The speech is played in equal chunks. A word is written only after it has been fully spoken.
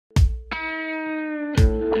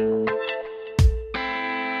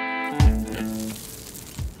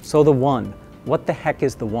So the one, what the heck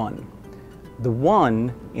is the one? The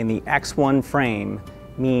one in the X1 frame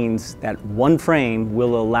means that one frame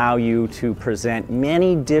will allow you to present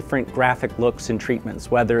many different graphic looks and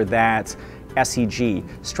treatments, whether that's SEG,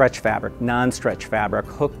 stretch fabric, non-stretch fabric,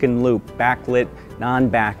 hook and loop, backlit,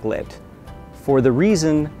 non-backlit, for the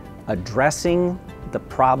reason addressing the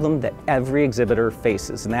problem that every exhibitor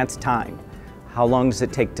faces, and that's time. How long does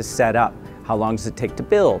it take to set up? How long does it take to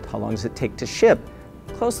build? How long does it take to ship?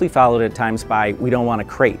 Closely followed at times by, we don't want a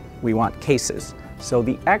crate, we want cases. So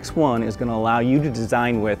the X1 is going to allow you to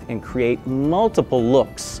design with and create multiple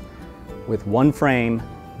looks with one frame,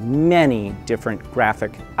 many different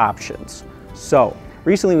graphic options. So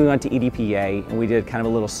recently we went to EDPA and we did kind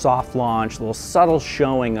of a little soft launch, a little subtle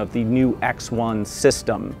showing of the new X1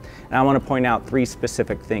 system. And I want to point out 3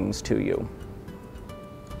 specific things to you.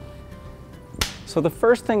 So the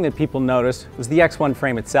first thing that people noticed was the X1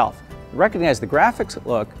 frame itself. Recognize the graphics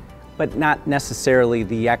look, but not necessarily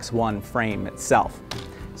the X1 frame itself.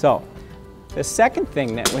 So the second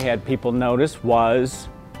thing that we had people notice was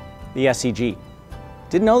the SEG.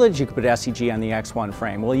 Didn't know that you could put SEG on the X1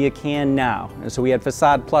 frame. Well, you can now. And so we had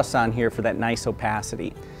Facade Plus on here for that nice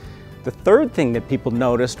opacity. The third thing that people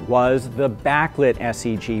noticed was the backlit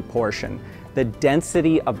SEG portion. The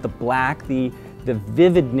density of the black, the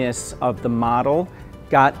vividness of the model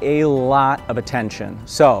got a lot of attention.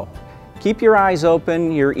 So keep your eyes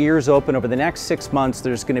open, your ears open. Over the next 6 months,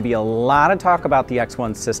 there's going to be a lot of talk about the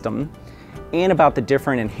X1 system and about the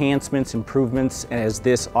different enhancements, improvements as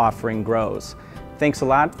this offering grows. Thanks a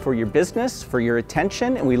lot for your business, for your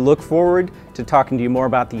attention, and we look forward to talking to you more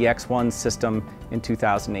about the X1 system in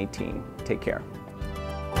 2018. Take care.